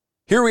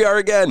Here we are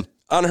again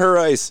on Her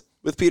Ice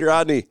with Peter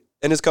Odney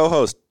and his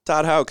co-host,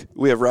 Todd Houck.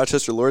 We have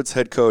Rochester Lourdes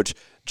head coach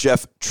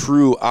Jeff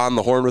True on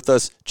the horn with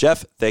us.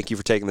 Jeff, thank you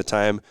for taking the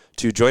time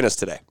to join us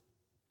today.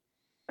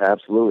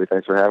 Absolutely.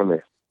 Thanks for having me.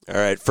 All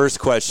right,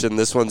 first question.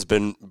 This one's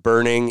been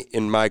burning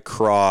in my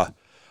craw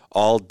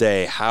all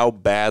day. How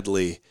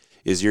badly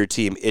is your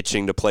team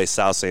itching to play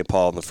South St.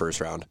 Paul in the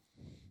first round?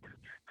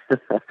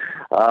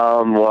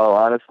 Well,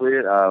 honestly,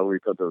 we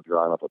could have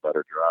drawn up a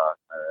better draw.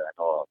 I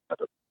know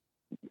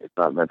it's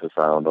not meant to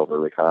sound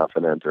overly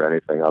confident or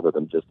anything other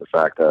than just the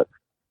fact that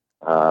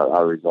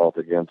our result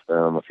against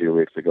them a few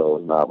weeks ago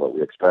was not what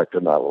we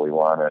expected, not what we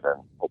wanted,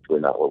 and hopefully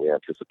not what we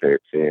anticipate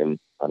seeing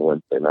on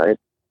Wednesday night.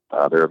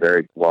 They're a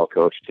very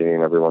well-coached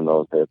team. Everyone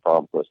knows they have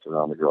problems listed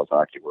around the girls'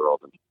 hockey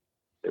world, and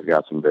they've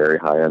got some very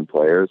high-end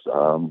players.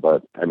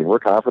 But, I mean, we're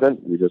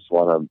confident. We just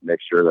want to make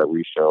sure that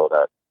we show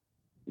that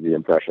the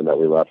impression that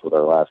we left with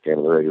our last game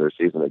of the regular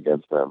season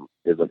against them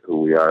isn't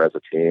who we are as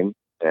a team,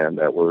 and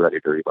that we're ready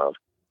to rebound.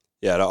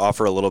 Yeah, to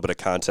offer a little bit of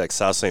context,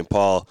 South St.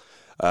 Paul,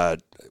 I'm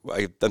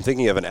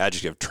thinking of an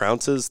adjective,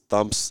 trounces,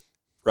 thumps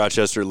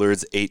Rochester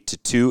Lourdes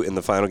 8-2 in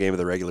the final game of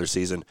the regular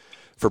season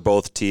for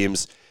both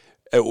teams.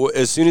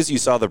 As soon as you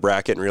saw the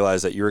bracket and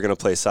realized that you were going to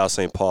play South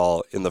St.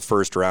 Paul in the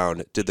first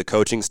round, did the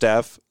coaching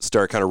staff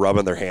start kind of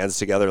rubbing their hands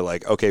together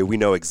like, okay, we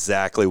know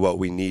exactly what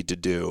we need to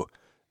do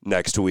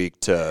next week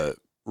to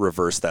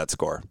reverse that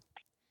score?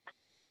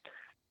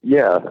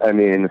 Yeah, I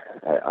mean,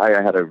 I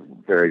had a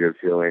very good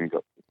feeling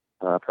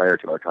prior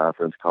to our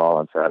conference call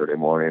on Saturday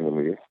morning when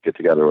we get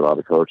together with all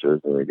the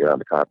coaches and we get on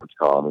the conference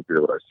call and we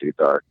hear what our seeds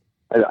are.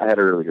 I had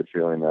a really good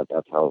feeling that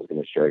that's how it was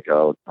going to shake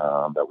out,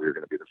 that we were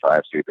going to be the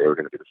 5 seed, they were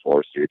going to be the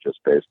 4 seed, just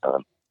based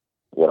on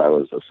what I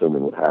was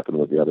assuming would happen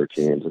with the other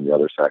teams and the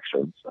other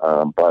sections.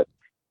 But,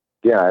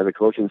 yeah, as a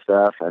coaching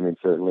staff, I mean,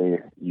 certainly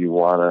you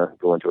want to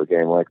go into a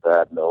game like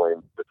that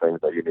knowing the things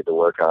that you need to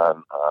work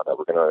on that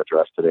we're going to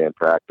address today in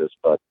practice.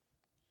 But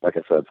like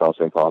I said, South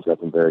St. Paul's got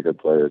some very good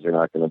players. You're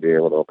not going to be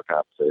able to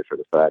overcompensate for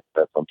the fact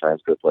that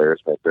sometimes good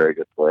players make very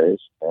good plays.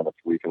 And if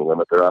we can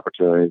limit their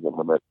opportunities and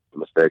limit the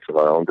mistakes of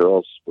our own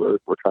girls, we're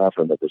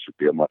confident that this should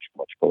be a much,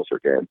 much closer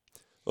game.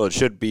 Well, it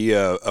should be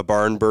a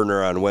barn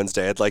burner on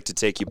Wednesday. I'd like to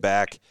take you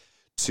back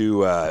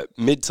to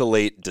mid to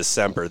late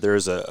December.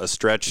 There's a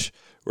stretch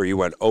where you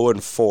went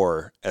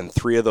 0-4, and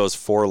 3 of those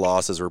 4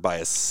 losses were by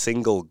a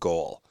single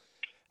goal.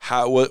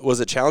 How was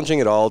it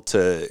challenging at all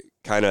to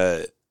kind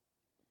of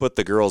put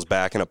the girls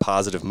back in a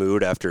positive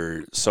mood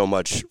after so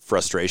much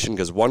frustration?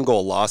 Because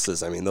 1-goal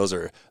losses, I mean, those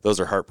are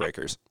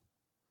heartbreakers.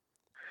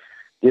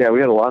 Yeah, we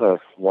had a lot of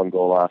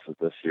 1-goal losses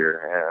this year,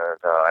 and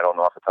I don't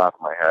know off the top of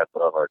my head,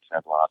 but of our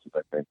 10 losses,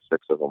 I think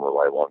 6 of them were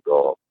by 1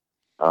 goal.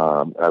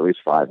 At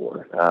least 5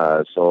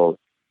 were. So,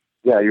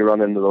 yeah, you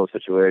run into those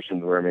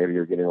situations where maybe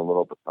you're getting a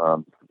little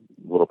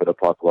bit of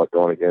puck luck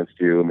going against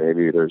you.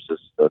 Maybe there's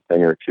just a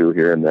thing or two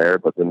here and there,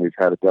 but then we've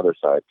had the other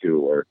side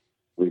too, where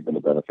we've been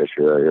the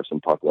beneficiary of some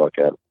puck luck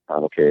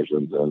on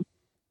occasions, and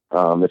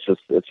it's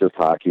just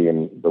hockey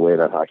and the way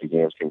that hockey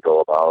games can go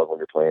about when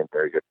you're playing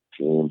very good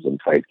teams and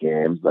tight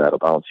games. That a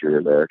bounce here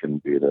or there can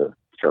be the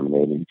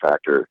determining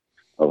factor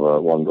of a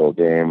 1-goal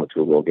game, a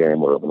 2-goal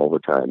game, or of an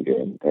overtime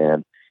game.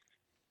 And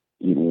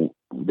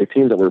the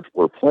teams that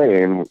we're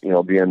playing,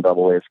 being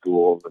AA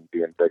schools and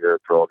being bigger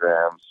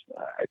programs,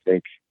 I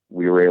think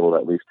we were able to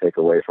at least take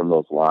away from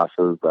those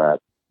losses that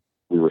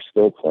we were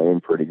still playing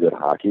pretty good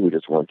hockey. We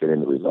just weren't getting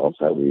the results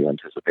that we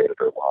anticipated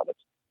or wanted.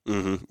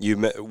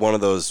 Mm-hmm. One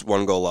of those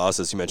 1-goal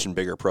losses, you mentioned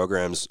bigger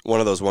programs. One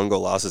of those 1-goal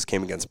losses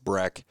came against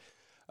Breck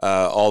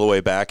all the way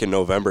back in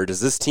November. Does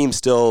this team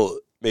still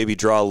maybe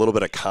draw a little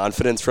bit of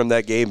confidence from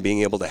that game,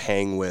 being able to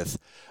hang with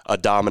a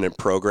dominant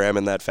program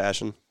in that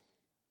fashion?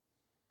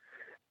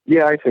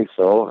 Yeah, I think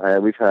so.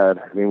 We've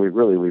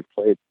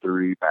played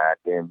 3 bad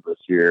games this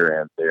year,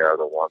 and they are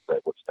the ones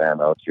that would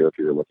stand out to you if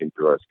you were looking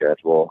through our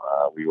schedule.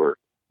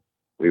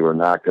 We were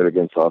not good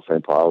against South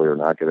St. Paul. We were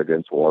not good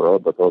against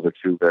Warroad, but those are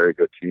 2 very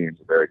good teams,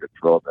 very good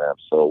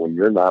programs. So when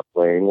you're not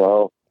playing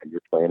well and you're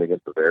playing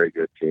against a very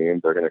good team,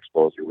 they're going to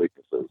expose your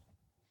weaknesses.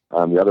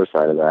 On the other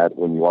side of that,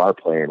 when you are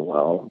playing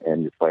well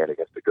and you're playing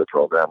against a good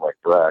program like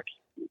Breck,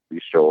 we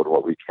showed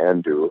what we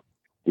can do.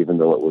 Even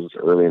though it was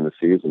early in the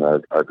season,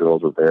 our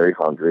girls were very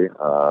hungry.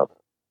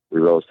 We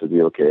rose to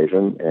the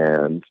occasion,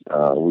 and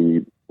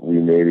we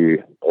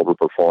maybe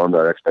overperformed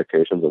our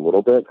expectations a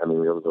little bit. I mean,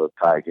 it was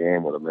a tie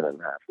game with a minute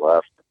and a half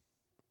left.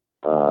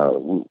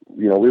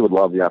 We would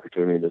love the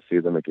opportunity to see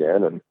them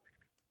again, and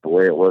the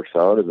way it works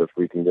out is if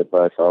we can get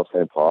by South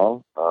St.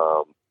 Paul,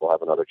 we'll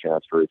have another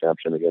chance for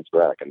redemption against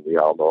Breck, and we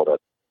all know that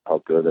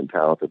how good and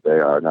talented they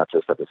are, not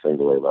just at the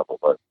single A level,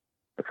 but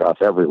across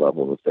every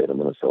level in the state of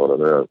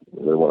Minnesota.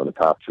 They're one of the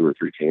top 2 or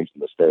 3 teams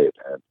in the state,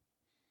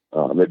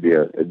 and it'd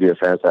be a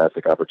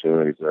fantastic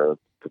opportunity to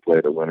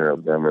play the winner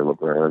of them or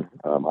LeBron.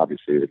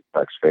 Obviously,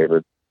 Breck's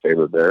favored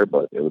there,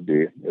 but it'd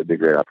be a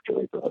great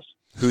opportunity for us.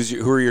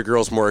 Who are your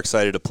girls more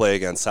excited to play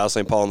against? South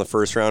St. Paul in the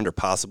first round, or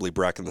possibly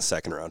Breck in the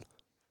second round?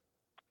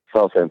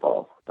 South St.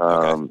 Paul.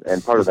 Okay.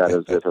 And part of that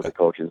is just as a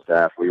coaching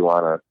staff, we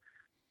want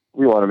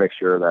we want to make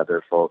sure that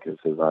their focus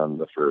is on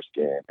the first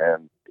game.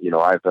 And,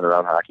 I've been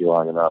around hockey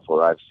long enough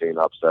where I've seen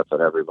upsets at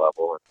every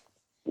level. And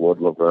would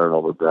Laverne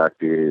over Breck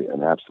be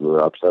an absolute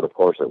upset? Of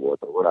course it would,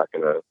 but we're not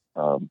going to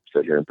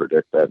sit here and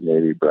predict that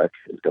maybe Breck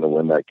is going to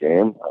win that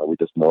game. We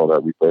just know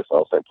that we play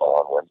South St.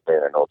 Paul on Wednesday,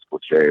 and I know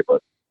it's cliche,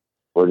 but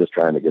we're just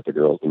trying to get the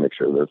girls to make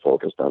sure they're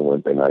focused on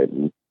Wednesday night.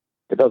 And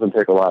it doesn't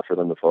take a lot for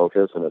them to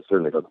focus, and it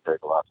certainly doesn't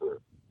take a lot to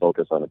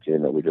focus on a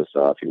team that we just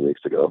saw a few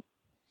weeks ago.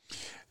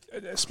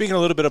 Speaking a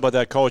little bit about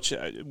that, Coach,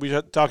 we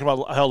were talking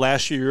about how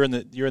last year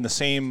you're in the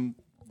same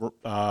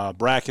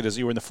bracket as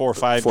you were in the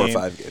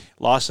 4-5 game.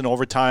 Lost in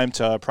overtime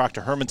to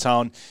Proctor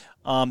Hermantown.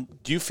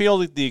 Do you feel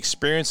that the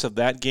experience of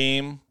that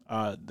game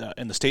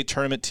and the state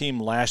tournament team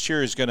last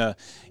year is going to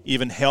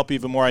even help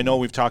even more? I know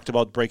we've talked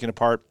about breaking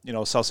apart,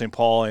 South St.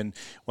 Paul and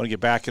want to get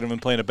back at them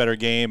and playing a better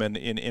game and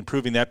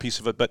improving that piece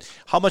of it. But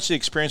how much the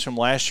experience from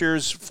last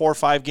year's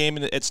 4-5 game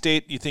at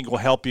state you think will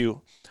help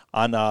you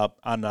on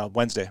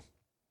Wednesday?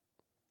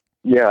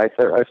 Yeah, I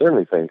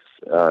certainly think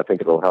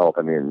it'll help.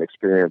 I mean,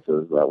 experience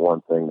is that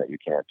one thing that you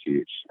can't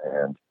teach.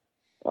 And,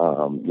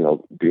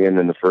 being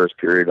in the first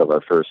period of our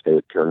first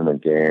state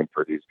tournament game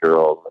for these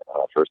girls,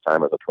 first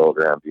time of the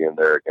program, being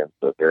there against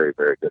a very,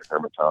 very good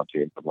Hermantown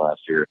team from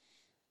last year.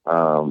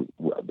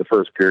 The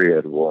first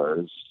period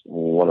was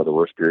one of the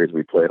worst periods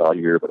we played all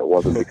year, but it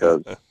wasn't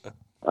because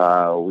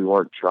we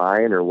weren't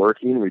trying or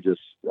working. We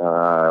just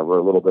were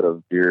a little bit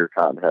of deer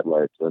caught in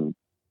headlights, and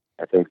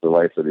I think the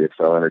lights of the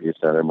Excel Energy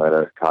Center might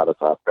have caught us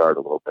off guard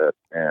a little bit,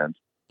 and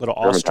a little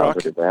awestruck.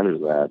 Took advantage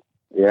of that.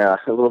 Yeah,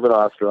 a little bit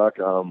awestruck.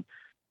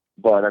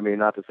 But I mean,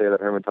 not to say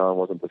that Hermantown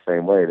wasn't the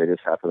same way. They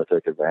just happened to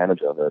take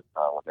advantage of it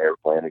when they were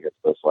playing against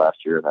us last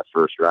year in that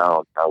first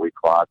round. We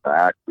clawed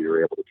back. We were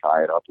able to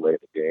tie it up late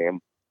in the game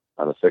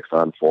on a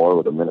 6-on-4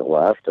 with a minute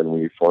left, and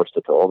we forced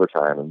it to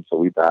overtime. And so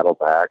we battled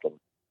back, and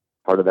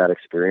part of that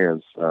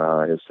experience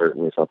is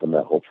certainly something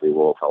that hopefully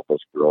will help us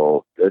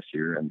grow this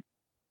year. And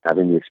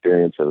having the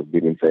experience of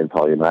beating St.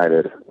 Paul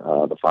United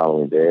the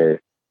following day,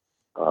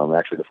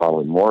 actually the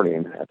following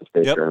morning at the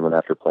state tournament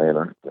after playing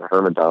a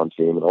Hermantown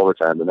team in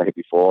overtime the night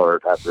before,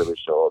 that really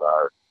showed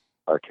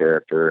our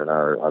character and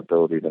our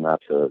ability to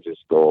not to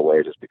just go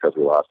away just because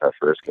we lost that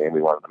first game.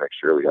 We wanted to make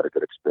sure we had a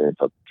good experience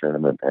at the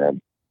tournament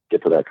and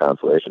get to that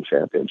consolation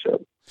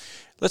championship.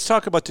 Let's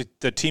talk about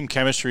the team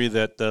chemistry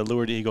that the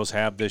Lourdes Eagles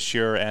have this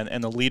year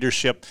and the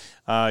leadership.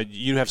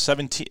 You have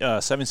seven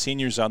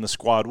seniors on the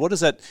squad. What has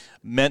that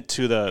meant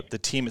to the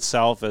team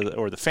itself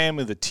or the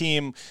family, the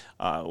team?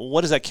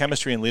 What has that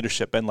chemistry and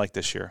leadership been like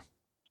this year?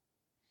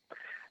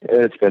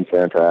 It's been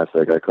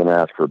fantastic. I couldn't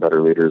ask for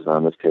better leaders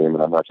on this team,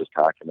 and I'm not just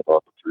talking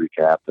about the three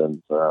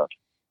captains.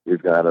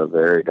 We've got a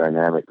very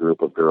dynamic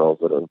group of girls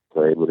that have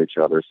played with each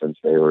other since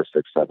they were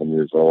 6-7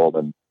 years old,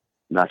 and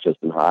not just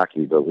in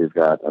hockey, but we've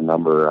got a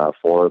number.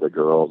 4 of the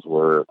girls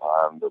were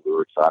on the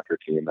Lourdes soccer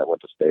team that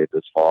went to state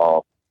this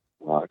fall.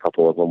 A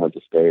couple of them went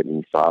to state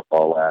in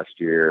softball last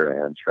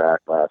year and track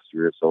last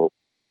year. So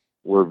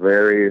we're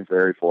very,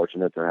 very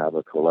fortunate to have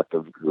a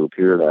collective group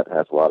here that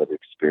has a lot of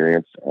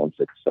experience and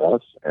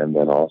success. And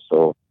then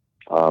also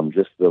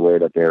just the way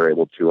that they're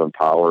able to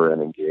empower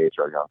and engage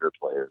our younger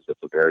players. It's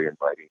a very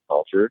inviting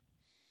culture.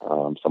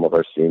 Some of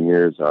our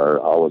seniors are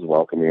always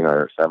welcoming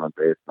our 7th,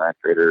 8th, 9th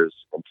graders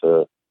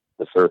into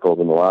the circles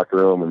in the locker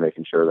room and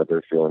making sure that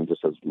they're feeling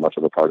just as much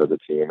of a part of the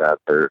team as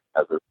their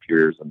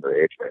peers and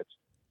their age mates.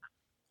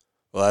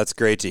 Well, that's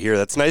great to hear.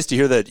 That's nice to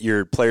hear that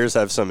your players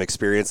have some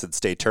experience at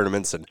state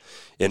tournaments and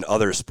in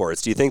other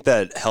sports. Do you think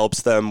that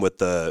helps them with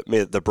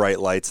the bright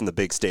lights and the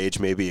big stage,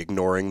 maybe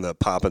ignoring the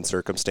pomp and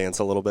circumstance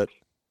a little bit?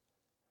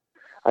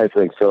 I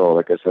think so.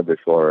 Like I said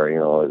before,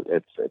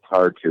 it's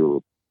hard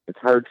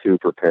to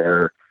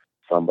prepare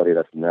somebody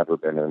that's never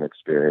been in an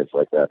experience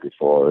like that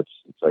before.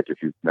 It's like if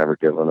you've never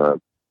given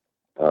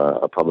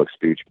a public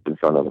speech in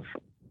front of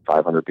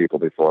 500 people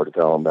before to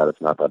tell them that it's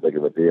not that big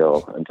of a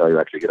deal until you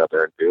actually get up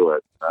there and do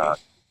it.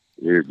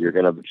 You're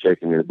going to be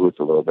shaking your boots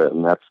a little bit,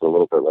 and that's a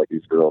little bit like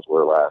these girls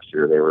were last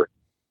year. They were,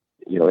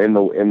 in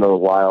the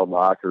Wild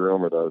locker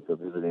room or the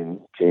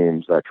visiting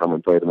teams that come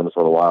and play the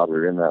Minnesota Wild. We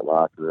were in that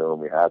locker room.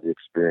 We had the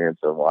experience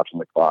of watching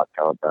the clock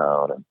count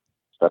down and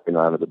stepping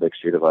onto the big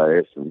sheet of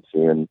ice and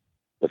seeing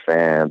the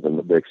fans and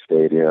the big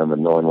stadium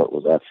and knowing what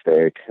was at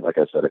stake. Like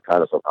I said, it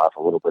caught us off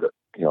a little bit,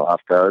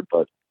 off guard,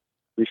 but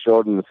we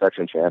showed in the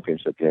section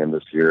championship game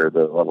this year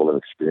the level of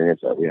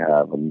experience that we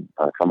have, and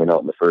coming out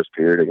in the first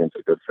period against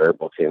a good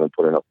Faribault team and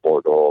putting up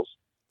 4 goals.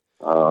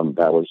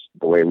 That was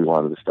the way we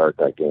wanted to start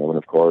that game. And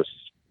of course,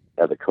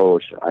 as a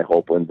coach, I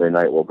hope Wednesday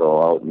night we'll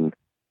go out and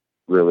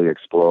really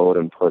explode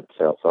and put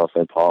South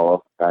St.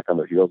 Paul back on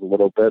their heels a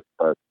little bit.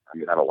 But I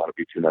don't want to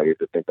be too naive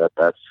to think that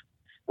that's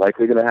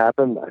likely going to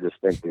happen. I just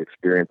think the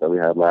experience that we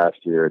had last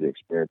year, the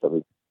experience that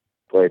we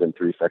played in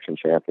 3 section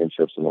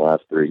championships in the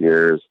last 3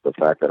 years, the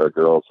fact that our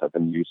girls have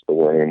been used to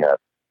winning at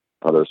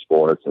other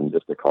sports, and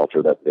just the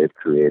culture that they've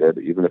created.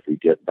 Even if we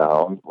get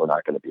down, we're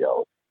not going to be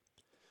out.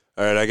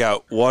 All right, I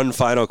got one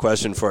final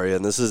question for you,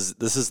 and this is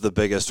the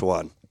biggest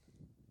one.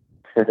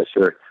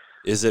 Sure.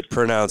 Is it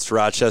pronounced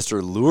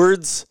Rochester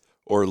Lourdes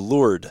or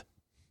Lourdes?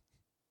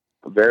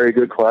 Very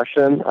good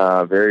question.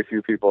 Very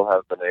few people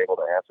have been able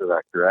to answer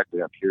that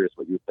correctly. I'm curious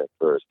what you think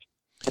first.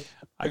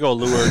 I go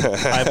Lourdes.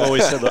 I've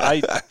always said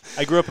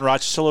I grew up in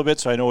Rochester a little bit,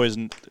 so I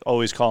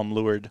always call him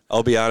Lourdes.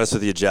 I'll be honest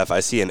with you, Jeff. I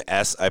see an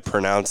S. I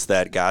pronounce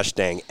that gosh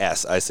dang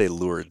S. I say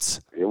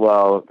Lourdes.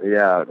 Well,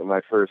 yeah,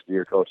 my first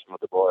year coaching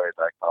with the boys,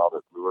 I called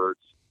it Lourdes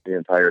the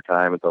entire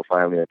time until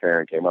finally a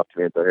parent came up to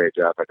me and said, "Hey,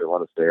 Jeff, I didn't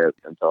want to say it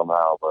until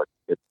now, but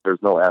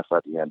there's no S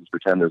at the end. Just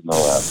pretend there's no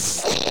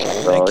S."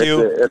 So Thank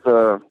you.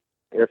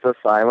 It's a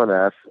silent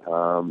S.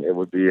 It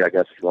would be, I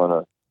guess, if you want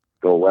to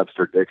go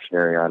Webster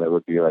Dictionary on it,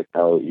 would be like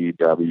Leward,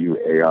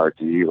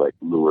 like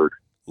lured.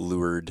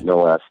 Lured.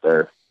 No S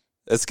there.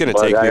 It's going to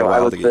take me a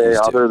while to get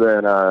used to.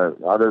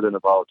 Other than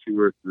about 2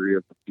 or 3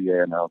 of the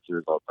PA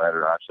announcers outside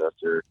of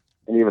Rochester,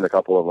 and even a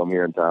couple of them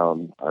here in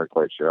town, aren't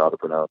quite sure how to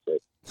pronounce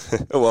it.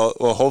 Well,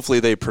 hopefully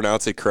they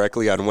pronounce it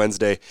correctly on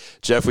Wednesday.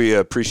 Jeff, we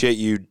appreciate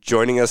you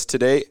joining us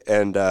today,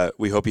 and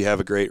we hope you have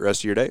a great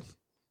rest of your day.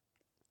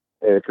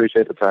 Hey,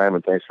 appreciate the time,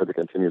 and thanks for the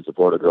continued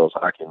support of girls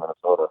hockey in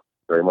Minnesota.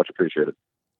 Very much appreciated.